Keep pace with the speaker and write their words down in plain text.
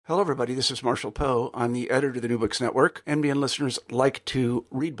Hello, everybody. This is Marshall Poe. I'm the editor of the New Books Network. NBN listeners like to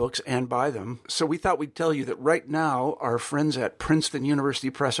read books and buy them. So we thought we'd tell you that right now, our friends at Princeton University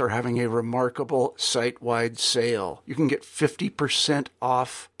Press are having a remarkable site-wide sale. You can get 50%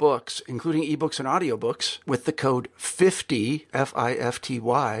 off books, including ebooks and audiobooks, with the code 50,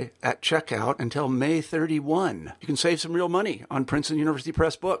 F-I-F-T-Y, at checkout until May 31. You can save some real money on Princeton University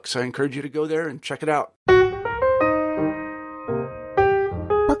Press books. I encourage you to go there and check it out.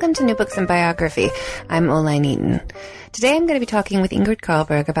 Welcome to New Books and Biography. I'm Oline Eaton. Today I'm going to be talking with Ingrid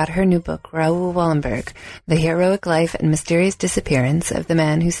Carlberg about her new book, Raoul Wallenberg, The Heroic Life and Mysterious Disappearance of the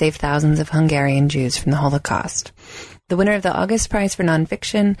Man Who Saved Thousands of Hungarian Jews from the Holocaust. The winner of the August Prize for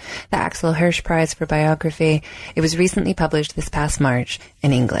Nonfiction, the Axel Hirsch Prize for Biography, it was recently published this past March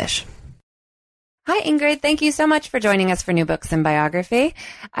in English. Hi, Ingrid. Thank you so much for joining us for New Books and Biography.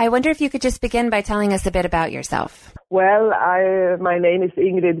 I wonder if you could just begin by telling us a bit about yourself. Well, my name is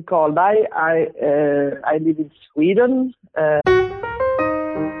Ingrid Carlberg. I live in Sweden.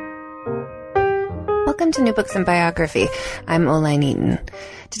 Welcome to New Books and Biography. I'm Oline Eaton.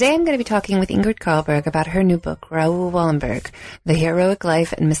 Today I'm going to be talking with Ingrid Carlberg about her new book, Raoul Wallenberg, The Heroic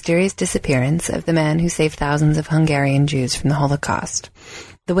Life and Mysterious Disappearance of the Man Who Saved Thousands of Hungarian Jews from the Holocaust.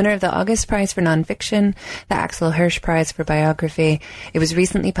 The winner of the August Prize for Nonfiction, the Axel Hirsch Prize for Biography, it was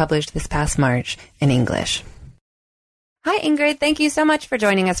recently published this past March in English. Hi, Ingrid. Thank you so much for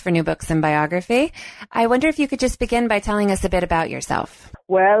joining us for New Books and Biography. I wonder if you could just begin by telling us a bit about yourself.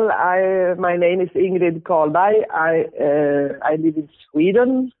 Well, my name is Ingrid Carlberg. I live in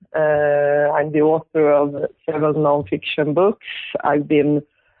Sweden. I'm the author of several nonfiction books. I've been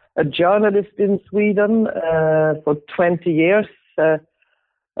a journalist in Sweden for 20 years.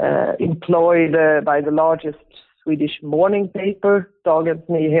 Employed by the largest Swedish morning paper, Dagens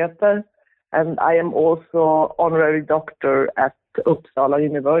Nyheter, and I am also honorary doctor at Uppsala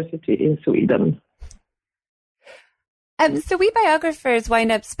University in Sweden. So we biographers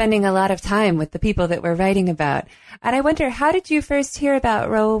wind up spending a lot of time with the people that we're writing about. And I wonder, how did you first hear about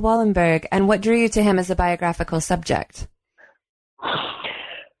Raoul Wallenberg and what drew you to him as a biographical subject?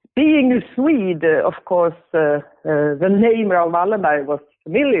 Being a Swede, of course, the name Raoul Wallenberg was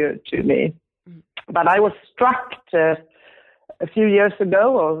familiar to me, but I was struck a few years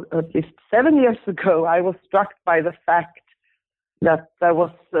ago, or at least 7 years ago, I was struck by the fact that there was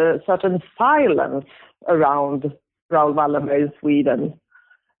certain silence around Raoul Wallenberg in Sweden,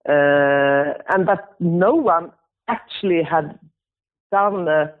 and that no one actually had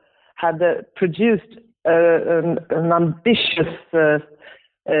produced an ambitious,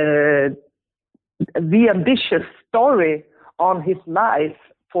 the ambitious story on his life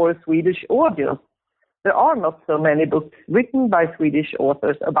for a Swedish audience. There are not so many books written by Swedish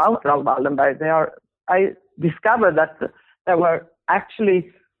authors about Raoul Wallenberg. I discovered that there were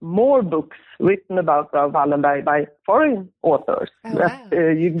actually more books written about Raoul Wallenberg by foreign authors. Oh, wow.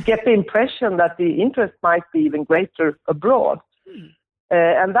 You get the impression that the interest might be even greater abroad.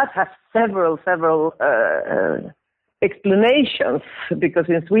 And that has several explanations, because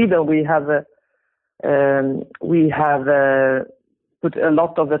in Sweden we have put a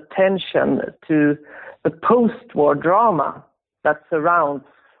lot of attention to the post-war drama that surrounds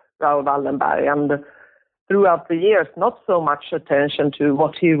Raoul Wallenberg, and throughout the years, not so much attention to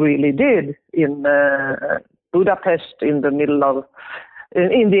what he really did in Budapest in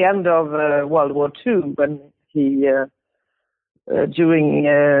the end of World War II, when he, during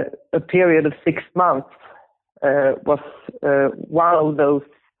a period of 6 months, was one of those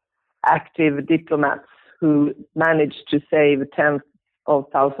active diplomats who managed to save tens of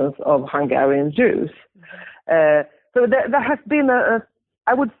thousands of Hungarian Jews. So there has been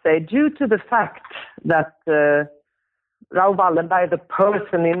I would say, due to the fact that Raoul Wallenberg, the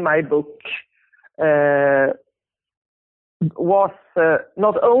person in my book, was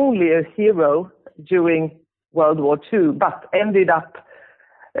not only a hero during World War II, but ended up,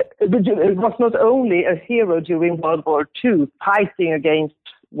 it was not only a hero during World War II, fighting against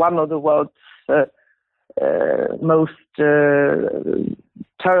one of the world's most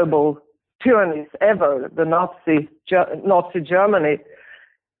terrible tyrannies ever, the Nazi Germany.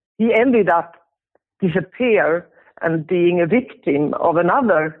 He ended up disappear and being a victim of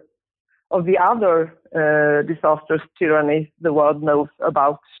the other disastrous tyranny the world knows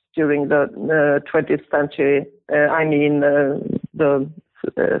about during the 20th century.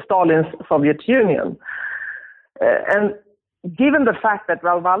 Stalin's Soviet Union. And given the fact that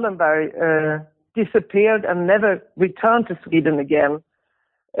Raoul Wallenberg disappeared and never returned to Sweden again,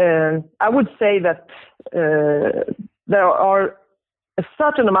 I would say that there are a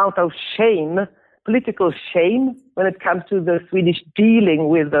certain amount of shame political shame when it comes to the Swedish dealing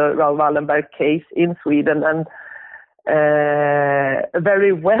with the Raoul Wallenberg case in Sweden, and a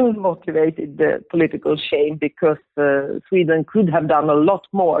very well-motivated political shame, because Sweden could have done a lot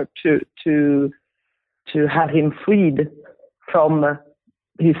more to have him freed from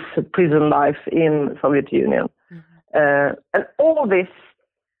his prison life in Soviet Union. Mm-hmm. And all this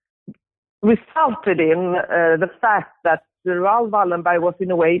resulted in the fact that Raoul Wallenberg was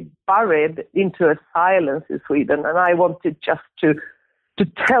in a way buried into a silence in Sweden, and I wanted just to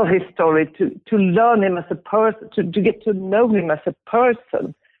tell his story, to learn him as a person, to get to know him as a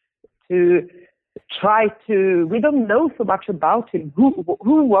person, to try to, we don't know so much about him. Who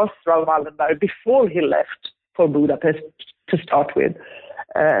was Raoul Wallenberg before he left for Budapest to start with?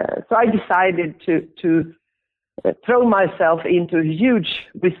 So I decided to throw myself into a huge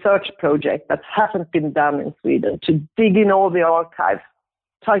research project that hasn't been done in Sweden, to dig in all the archives,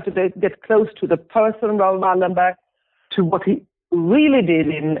 try to get close to the person Raoul Wallenberg, to what he really did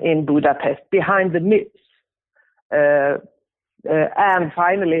in Budapest, behind the myths, and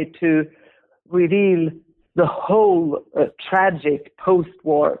finally to reveal the whole tragic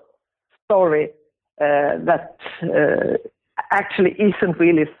post-war story that actually isn't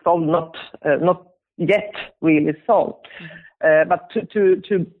really solved, not yet really solved, but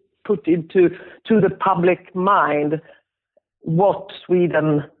to put into the public mind what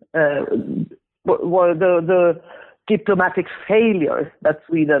Sweden were the diplomatic failures that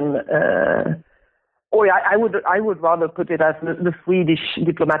Sweden, I would rather put it as the Swedish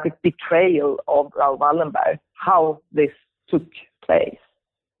diplomatic betrayal of Raoul Wallenberg, how this took place.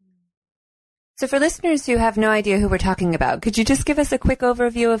 So for listeners who have no idea who we're talking about, could you just give us a quick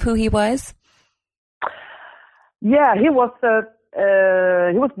overview of who he was? Yeah, he was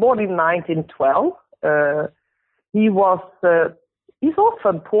born in 1912. He's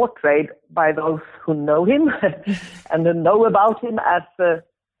often portrayed by those who know him and know about him as the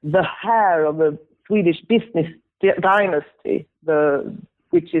heir of a Swedish business dynasty,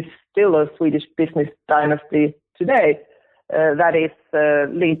 which is still a Swedish business dynasty today, that is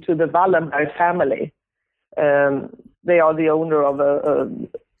linked to the Wallenberg family. They are the owner of a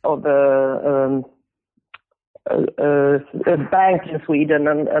bank in Sweden,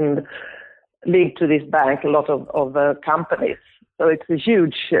 and linked to this bank a lot of companies. So it's a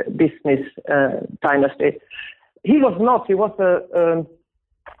huge business dynasty. He was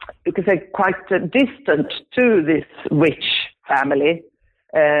you could say, quite distant to this rich family.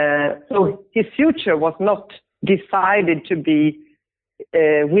 So his future was not decided to be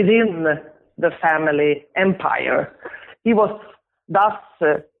within the family empire. He was thus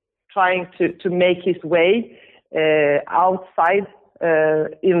trying to make his way outside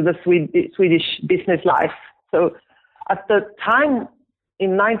in the Swedish business life. So at the time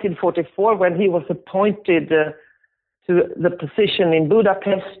in 1944, when he was appointed to the position in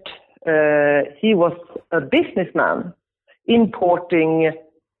Budapest, he was a businessman importing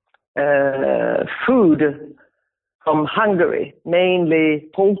food from Hungary, mainly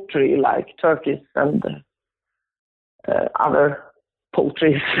poultry like turkeys and other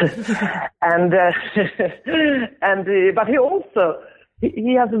poultry. But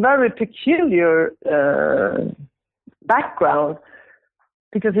he has a very peculiar background,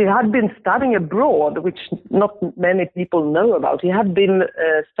 because he had been studying abroad, which not many people know about. He had been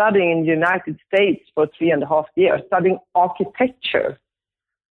studying in the United States for 3.5 years, studying architecture.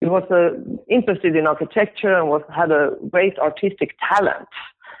 He was interested in architecture and had a great artistic talent.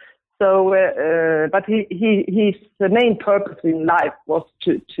 So, but his main purpose in life was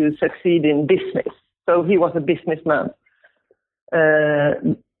to succeed in business. So he was a businessman.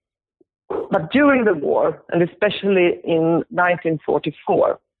 But during the war, and especially in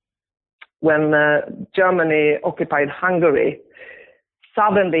 1944, when Germany occupied Hungary,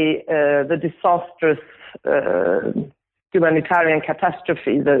 suddenly the disastrous humanitarian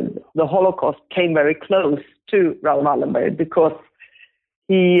catastrophe, the Holocaust, came very close to Raoul Wallenberg, because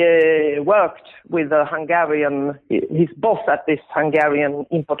he worked with a Hungarian, his boss at this Hungarian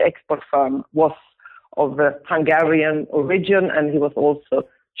import-export firm was of Hungarian origin, and he was also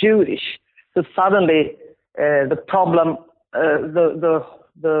Jewish. So suddenly the problem, the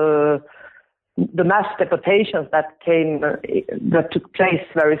mass deportations that took place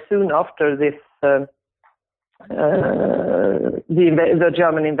very soon after this, the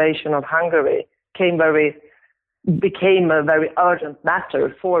German invasion of Hungary, became a very urgent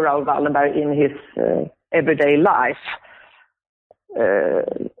matter for Raoul Wallenberg in his everyday life.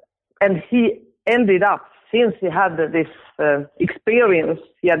 And he ended up, since he had this experience,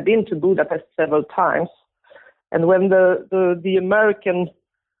 he had been to Budapest several times, and when the American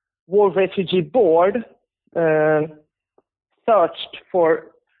War Refugee Board searched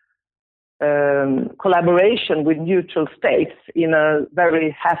for collaboration with neutral states in a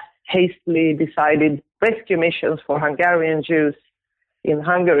very hastily decided rescue missions for Hungarian Jews in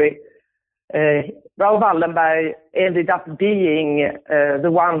Hungary. Raoul Wallenberg ended up being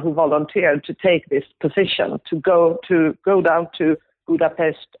the one who volunteered to take this position, to go down to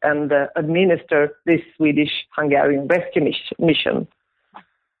Budapest and administer this Swedish-Hungarian rescue mission.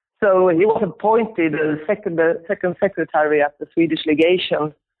 So he was appointed second secretary at the Swedish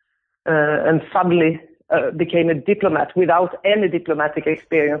legation and suddenly became a diplomat without any diplomatic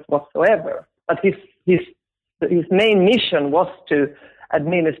experience whatsoever. But his main mission was to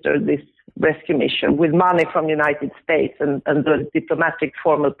administer this rescue mission with money from the United States and the diplomatic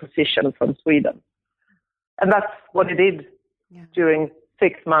formal position from Sweden. And that's what he did during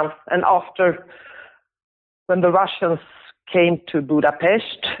 6 months. And after, when the Russians came to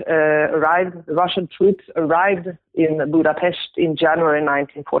Budapest, the Russian troops arrived in Budapest in January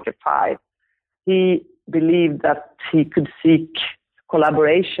 1945. He believed that he could seek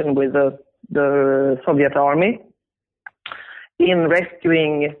collaboration with the Soviet army in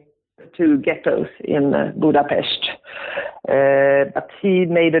rescuing 2 ghettos in Budapest. But he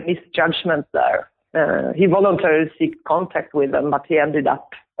made a misjudgment there. He voluntarily sought contact with them, but he ended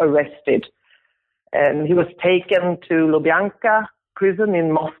up arrested. And he was taken to Lubyanka prison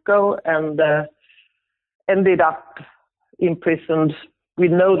in Moscow and ended up imprisoned. We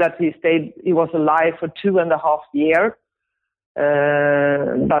know that he was alive for 2.5 years,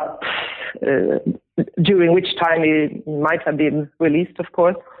 but during which time he might have been released, of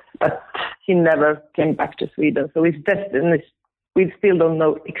course, but he never came back to Sweden. So his destiny, we still don't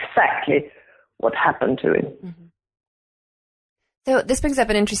know exactly what happened to him. Mm-hmm. So this brings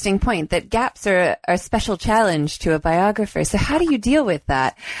up an interesting point, that gaps are a special challenge to a biographer. So how do you deal with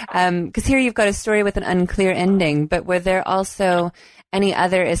that? Because here you've got a story with an unclear ending, but were there also any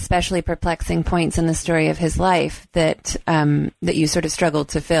other especially perplexing points in the story of his life that that you sort of struggled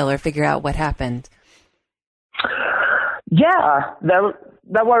to fill or figure out what happened? Yeah, there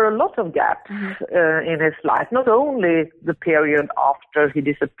were a lot of gaps in his life, not only the period after he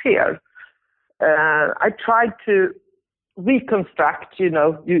disappeared. I tried to reconstruct,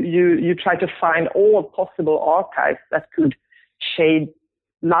 you try to find all possible archives that could shed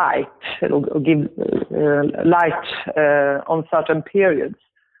light or give light on certain periods.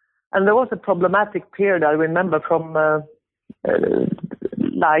 And there was a problematic period, I remember, from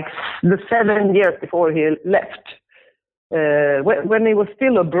like the 7 years before he left. When he was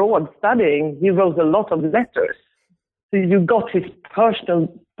still abroad studying, he wrote a lot of letters. So you got his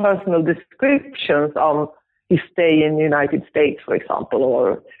personal descriptions of his stay in the United States, for example,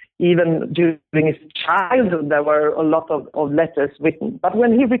 or even during his childhood, there were a lot of letters written. But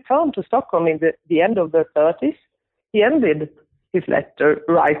when he returned to Stockholm in the end of the 30s, he ended his letter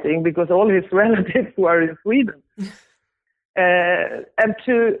writing because all his relatives were in Sweden. And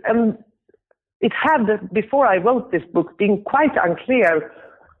it had, before I wrote this book, been quite unclear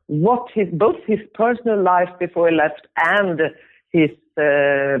what both his personal life before he left and his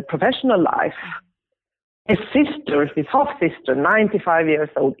professional life. His sister, his half-sister, 95 years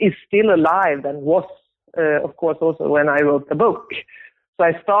old, is still alive and was, of course, also when I wrote the book. So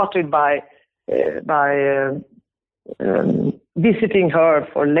I started by visiting her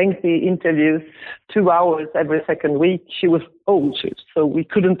for lengthy interviews, 2 hours every second week. She was old, so we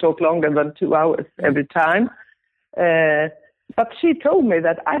couldn't talk longer than 2 hours every time. But she told me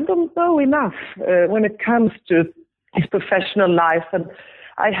that I don't know enough when it comes to his professional life, and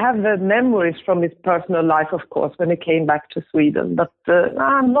I have memories from his personal life, of course, when he came back to Sweden, but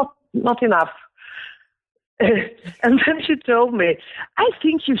not enough. And then she told me, I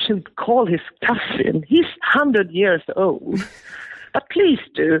think you should call his cousin. He's 100 years old. But please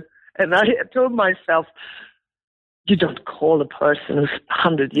do. And I told myself, you don't call a person who's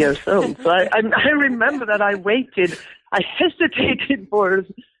 100 years old. So I remember that I waited. I hesitated for a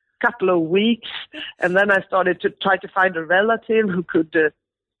couple of weeks, and then I started to try to find a relative who could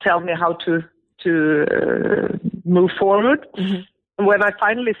tell me how to move forward. Mm-hmm. And when I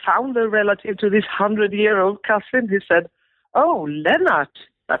finally found a relative to this 100-year-old cousin, he said, "Oh, Lennart,"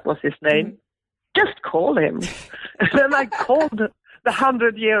 that was his name. Mm-hmm. "Just call him." And then I called the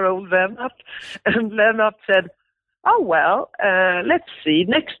 100-year-old Lennart, and Lennart said, "Oh, well, let's see,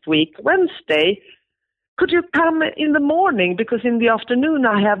 next week, Wednesday, could you come in the morning? Because in the afternoon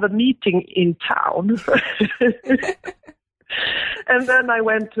I have a meeting in town." And then I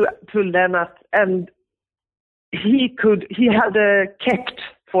went to Lennart, and he had kept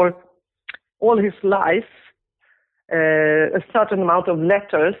for all his life a certain amount of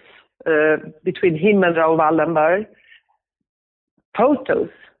letters between him and Raoul Wallenberg, photos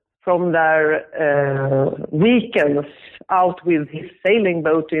from their weekends out with his sailing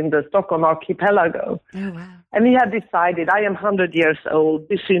boat in the Stockholm archipelago. Oh, wow. And he had decided, I am 100 years old,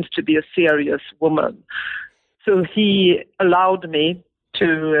 this seems to be a serious woman. So he allowed me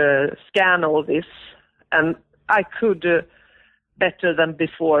to scan all this, and I could, better than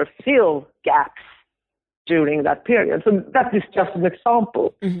before, fill gaps during that period. So that is just an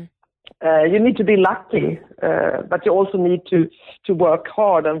example. Mm-hmm. You need to be lucky, but you also need to work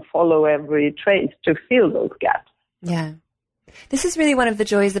hard and follow every trace to fill those gaps. Yeah. This is really one of the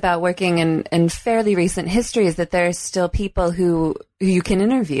joys about working in fairly recent history, is that there are still people who you can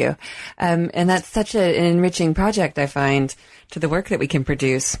interview. And that's such an enriching project, I find, to the work that we can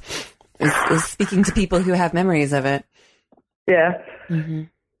produce, is speaking to people who have memories of it. Yeah. Mm-hmm.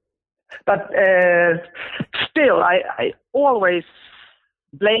 But still, I always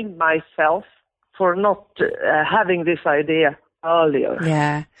blamed myself for not having this idea earlier.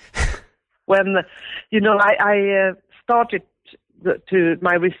 Yeah. When, I started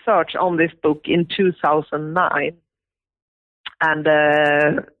my research on this book in 2009. And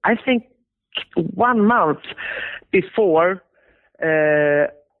I think 1 month before I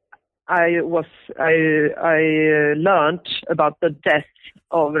learned about the death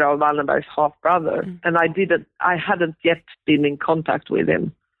of Raoul Wallenberg's half-brother, and I hadn't yet been in contact with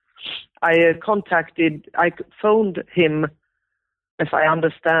him. I phoned him, as I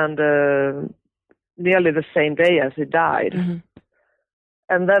understand, nearly the same day as he died. Mm-hmm.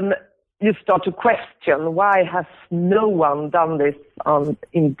 And then you start to question, why has no one done this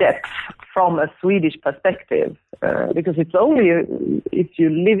in depth from a Swedish perspective? Because it's only if you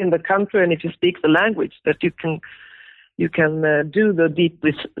live in the country and if you speak the language that you can do the deep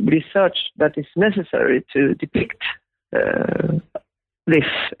research that is necessary to depict this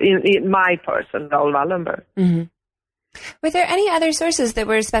in my person, Raoul Wallenberg. Mm-hmm. Were there any other sources that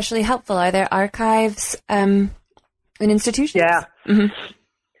were especially helpful? Are there archives in institutions? Yeah. Mm-hmm.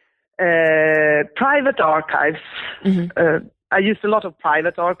 Private archives. Mm-hmm. I used a lot of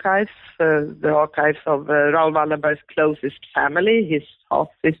private archives, the archives of Raoul Wallenberg's closest family, his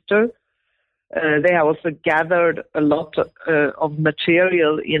half-sister. They have also gathered a lot of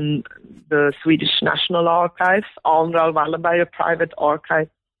material in the Swedish National Archives on Raoul Wallenberg, a private archive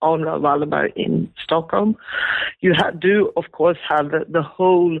on Raoul Wallenberg in Stockholm. You do, of course, have the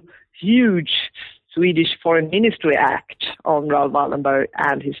whole huge Swedish Foreign Ministry Act on Raoul Wallenberg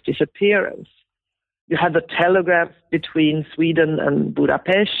and his disappearance. You have the telegrams between Sweden and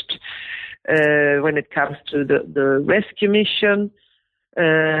Budapest when it comes to the rescue mission.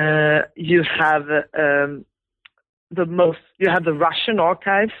 You have the Russian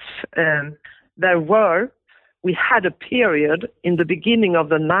archives. We had a period in the beginning of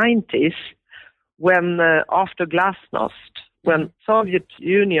the 90s when, after Glasnost, when Soviet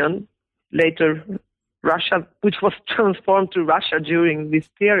Union, later Russia, which was transformed to Russia during this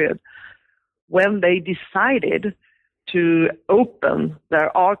period, when they decided to open their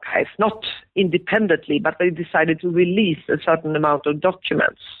archives, not independently, but they decided to release a certain amount of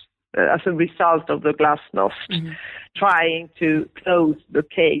documents as a result of the Glasnost, trying to close the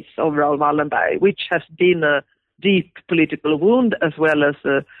case of Raoul Wallenberg, which has been a deep political wound as well as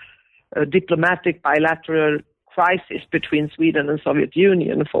a diplomatic bilateral crisis between Sweden and Soviet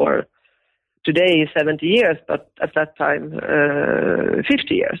Union for today 70 years, but at that time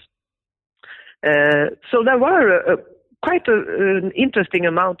 50 years. So there were quite an interesting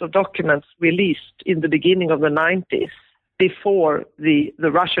amount of documents released in the beginning of the 90s before the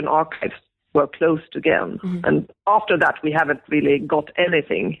Russian archives were closed again. Mm-hmm. And after that, we haven't really got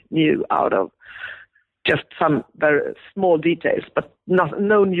anything new out of just some very small details, but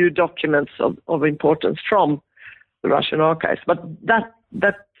no new documents of importance from the Russian archives. But that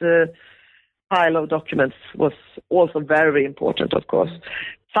pile of documents was also very important, of course.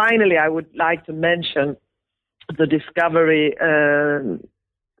 Finally, I would like to mention the discovery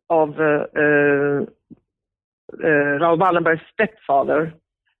of Raoul Wallenberg's stepfather.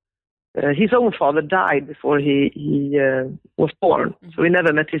 His own father died before he was born, so he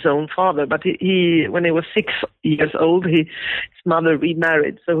never met his own father. But he when he was 6 years old, his mother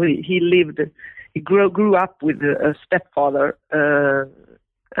remarried. So he grew up with a stepfather,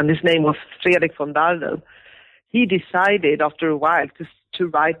 and his name was Fredrik von Dardel. He decided after a while to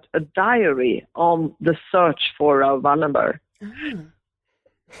write a diary on the search for Raoul Wallenberg. Mm.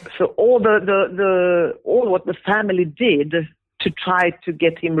 So all what the family did to try to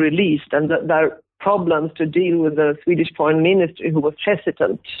get him released, and their problems to deal with the Swedish Foreign Ministry, who was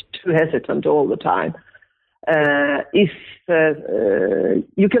too hesitant all the time. you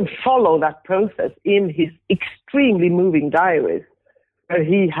can follow that process in his extremely moving diaries, where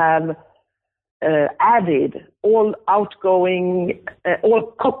he have added all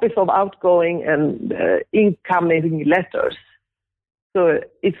copies of outgoing and incoming letters. So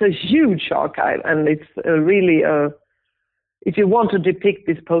it's a huge archive, and it's really if you want to depict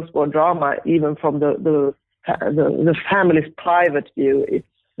this post-war drama, even from the family's private view,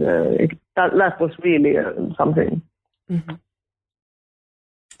 that was really something. Mm-hmm.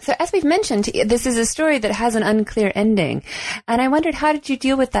 So as we've mentioned, this is a story that has an unclear ending. And I wondered, how did you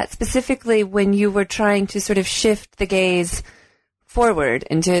deal with that specifically when you were trying to sort of shift the gaze forward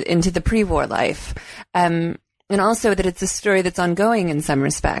into the pre-war life? And also that it's a story that's ongoing in some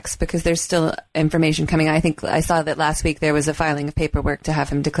respects, because there's still information coming. I think I saw that last week there was a filing of paperwork to have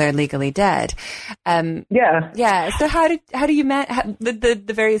him declared legally dead. Yeah. So how do you manage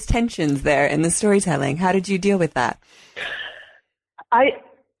the various tensions there in the storytelling? How did you deal with that? I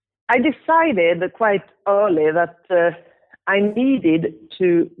decided quite early that I needed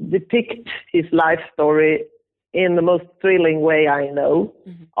to depict his life story in the most thrilling way I know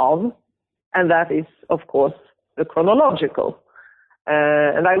of, and that is, of course, the chronological.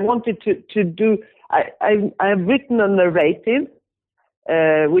 And I wanted to do, I have written a narrative,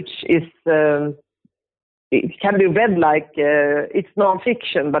 which is, it can be read like, it's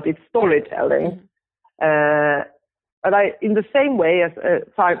non-fiction, but it's storytelling. But in the same way,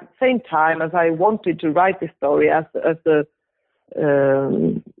 same time as I wanted to write the story as a,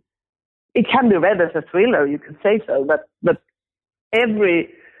 it can be read as a thriller, you could say so, but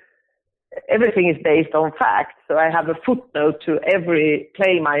everything is based on facts. So I have a footnote to every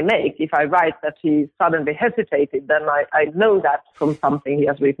claim I make. If I write that he suddenly hesitated, then I know that from something he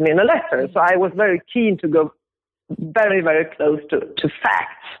has written in a letter. So I was very keen to go very, very close to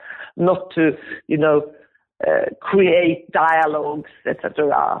facts, not to, create dialogues,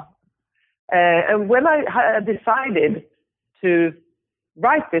 etc. And when I had decided to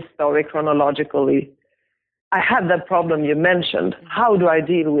write this story chronologically, I had that problem you mentioned. How do I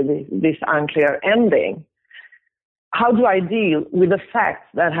deal with this unclear ending? How do I deal with the facts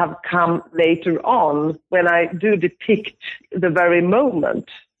that have come later on when I do depict the very moment?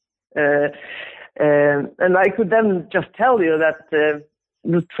 And I could then just tell you that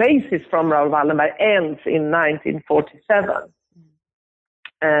the traces from Raoul Wallenberg ends in 1947.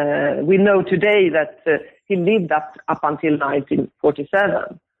 We know today that he lived up until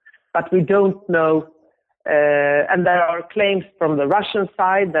 1947, but we don't know. And there are claims from the Russian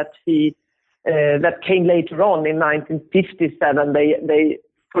side that he that came later on in 1957. They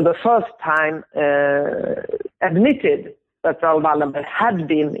for the first time admitted that Raoul Wallenberg had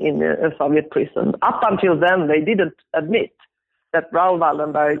been in a Soviet prison. Up until then, they didn't admit that Raoul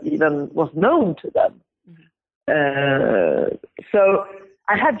Wallenberg even was known to them. So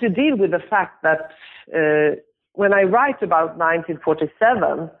I had to deal with the fact that when I write about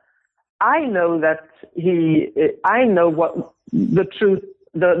 1947, I know that I know what the truth,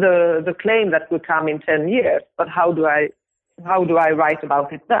 the claim that will come in 10 years, but how do I write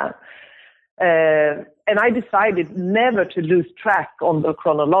about it then? And I decided never to lose track on the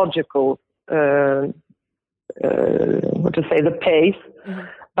chronological, the pace,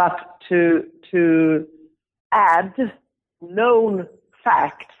 but to add known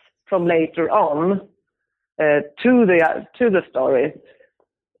facts from later on to the story.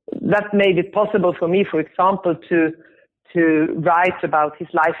 That made it possible for me, for example, to write about his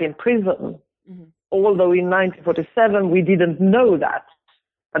life in prison. Although in 1947 we didn't know that,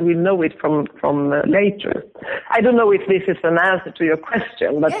 but we know it from later. I don't know if this is an answer to your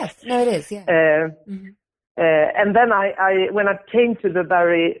question, but yes, no, it is. Yeah. And then I when I came to the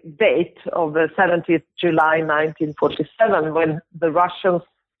very date of the 17th July 1947, when the Russians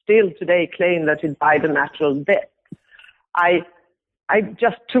still today claim that he died a natural death, I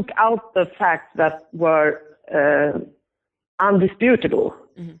just took out the facts that were undisputable.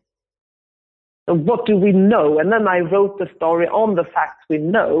 So what do we know? And then I wrote the story on the facts we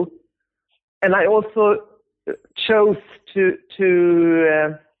know. And I also chose to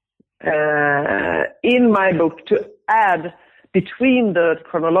in my book, to add between the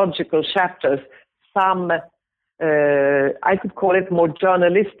chronological chapters some, I could call it more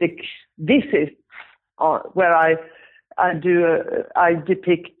journalistic visits, where I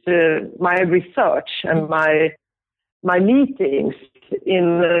depict my research and my meetings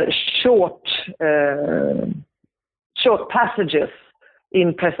in short passages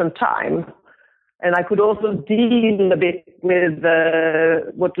in present time. And I could also deal a bit with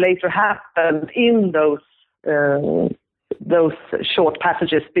what later happened in those short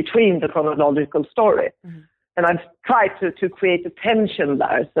passages between the chronological story. And I've tried to create a tension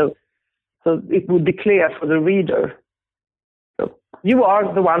there, so it would be clear for the reader. So you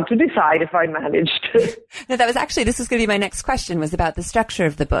are the one to decide if I managed. No, this was going to be my next question, was about the structure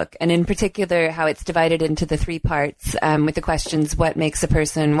of the book, and in particular how it's divided into the 3 parts, with the questions: what makes a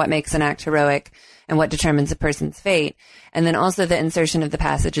person, what makes an act heroic, and what determines a person's fate, and then also the insertion of the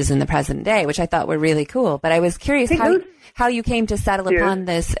passages in the present day, which I thought were really cool. But I was curious how you came to settle upon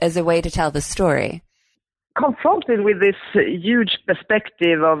this as a way to tell the story. Confronted with this huge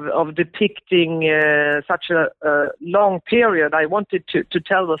perspective of depicting such a long period, I wanted to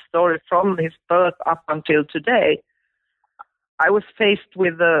tell the story from his birth up until today. I was faced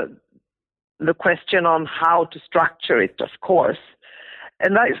with the question on how to structure it, of course.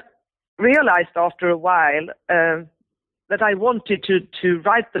 And I realized after a while that I wanted to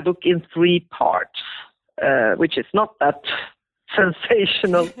write the book in 3 parts, which is not that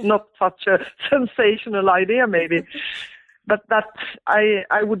sensational, not such a sensational idea maybe, but that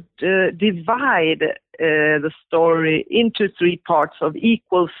I would divide the story into 3 parts of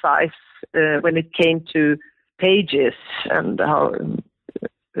equal size when it came to pages and how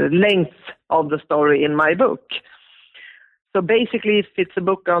length of the story in my book. So basically, if it's a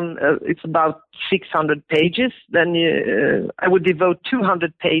book on, it's about 600 pages, then I would devote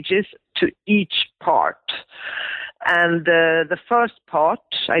 200 pages to each part. And the first part,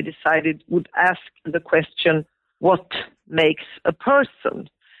 I decided, would ask the question, what makes a person?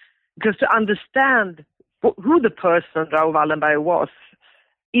 Because to understand who the person Raoul Wallenberg was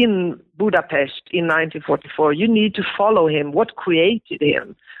in Budapest in 1944, you need to follow him. What created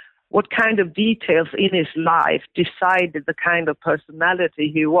him? What kind of details in his life decided the kind of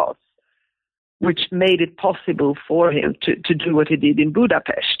personality he was, which made it possible for him to do what he did in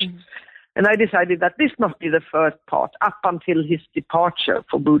Budapest? Mm-hmm. And I decided that this must be the first part, up until his departure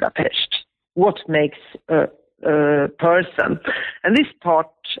for Budapest. What makes a person? And this part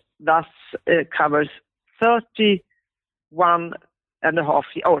thus covers 31 and a half,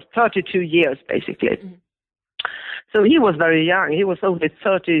 or 32 years, basically. Mm-hmm. So he was very young. He was only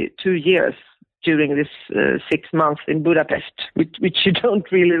 32 years during this 6 months in Budapest, which you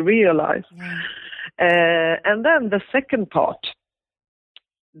don't really realize. Yeah. And then the second part,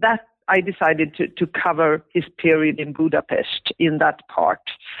 that I decided to cover his period in Budapest in that part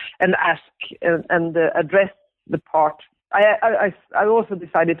and ask and address the part. I also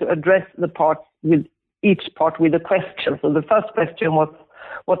decided to address the part with each part with a question. So the first question was,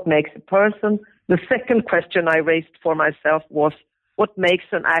 what makes a person? The second question I raised for myself was, what makes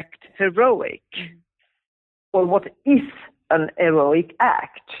an act heroic? Or what is an heroic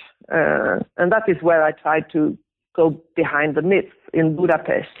act? And that is where I tried to go behind the myths in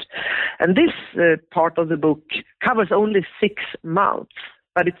Budapest. And this part of the book covers only 6 months,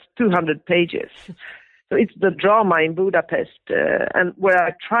 but it's 200 pages. So it's the drama in Budapest, and where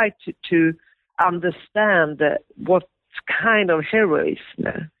I tried to understand what kind of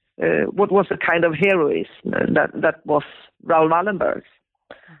heroism, what was the kind of heroism that was Raoul Wallenberg's,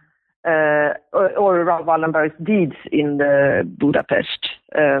 or Raoul Wallenberg's deeds in Budapest.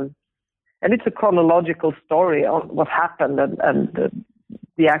 And it's a chronological story on what happened and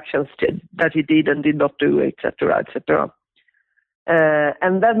the actions that he did and did not do, etc., etc.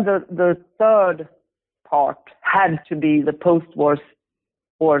 And then the third part had to be the post-war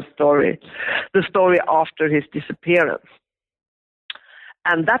story, the story after his disappearance.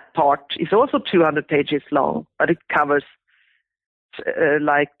 And that part is also 200 pages long, but it covers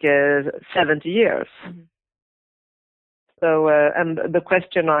 70 years. Mm-hmm. So, and the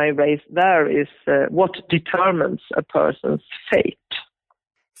question I raised there is, what determines a person's fate?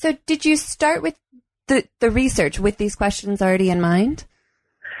 So did you start with the research with these questions already in mind?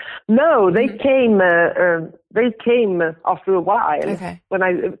 No, they came after a while, okay, when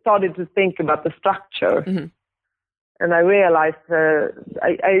I started to think about the structure. Mm-hmm. And I realized that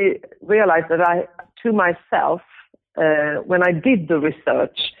to myself, when I did the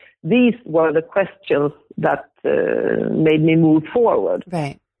research, these were the questions that made me move forward.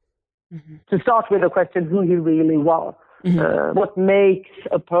 Right. Mm-hmm. To start with the question, who he really was, mm-hmm, what makes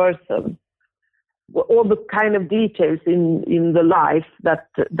a person, all the kind of details in the life that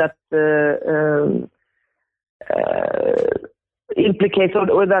implicates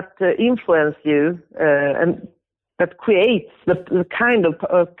or that influence you and that creates the kind of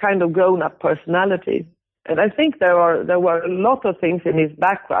grown-up personality. And I think there were a lot of things in his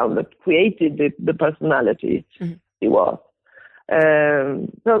background that created the personality, mm-hmm, he was.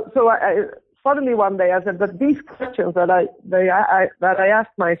 So I suddenly one day I said, but these questions that I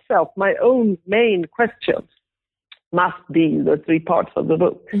asked myself, my own main questions, must be the 3 parts of the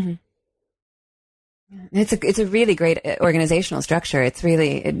book. Mm-hmm. It's a really great organizational structure. It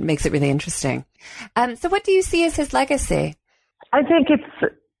makes it really interesting. So what do you see as his legacy? I think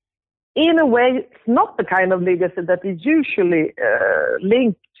it's, in a way, it's not the kind of legacy that is usually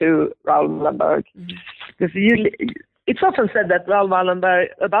linked to Raoul Wallenberg. Because it's often said that Raoul Wallenberg,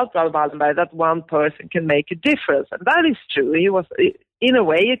 that one person can make a difference. And that is true. He was, in a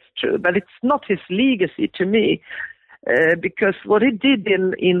way, it's true, but it's not his legacy to me. Because what he did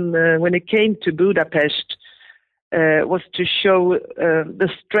when he came to Budapest was to show the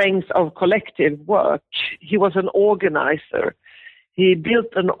strength of collective work. He was an organizer. He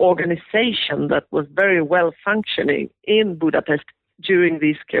built an organization that was very well functioning in Budapest during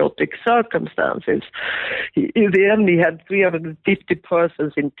these chaotic circumstances. In the end, he had 350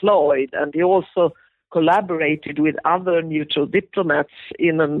 persons employed, and he also collaborated with other neutral diplomats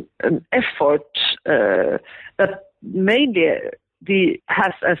in an effort that mainly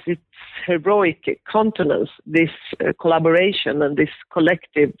has as its heroic countenance this collaboration and this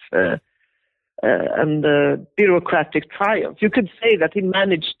collective and bureaucratic triumph. You could say that he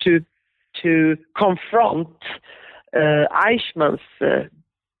managed to confront Eichmann's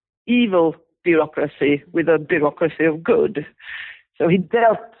evil bureaucracy with a bureaucracy of good. So he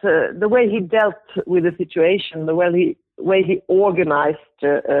dealt the way he dealt with the situation, the way he organized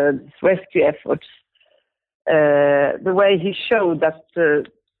rescue efforts, the way he showed that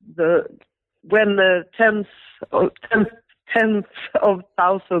when tens of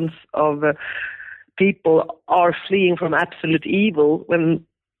thousands of people are fleeing from absolute evil, when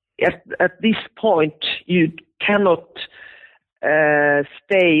at this point you cannot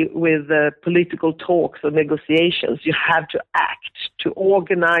stay with political talks or negotiations. You have to act, to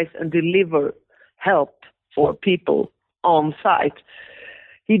organize and deliver help for people on site.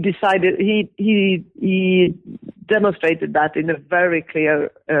 He decided, he demonstrated that in a very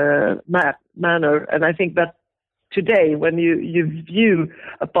clear manner. And I think that today, when you view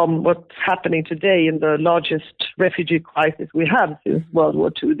upon what's happening today in the largest refugee crisis we have since World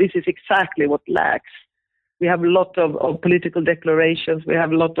War II, this is exactly what lacks. We have a lot of political declarations, we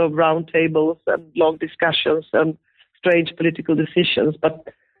have a lot of roundtables and long discussions and strange political decisions, but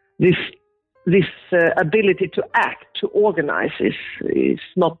this ability to act, to organize is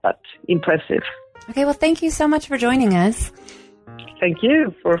not that impressive. Okay, well, thank you so much for joining us. Thank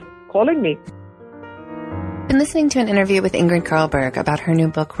you for calling me. Been listening to an interview with Ingrid Carlberg about her new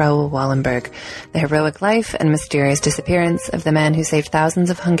book, Raoul Wallenberg, The Heroic Life and Mysterious Disappearance of the Man Who Saved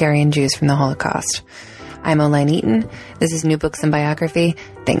Thousands of Hungarian Jews from the Holocaust. I'm Oline Eaton. This is New Books in Biography.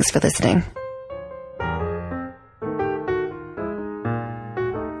 Thanks for listening.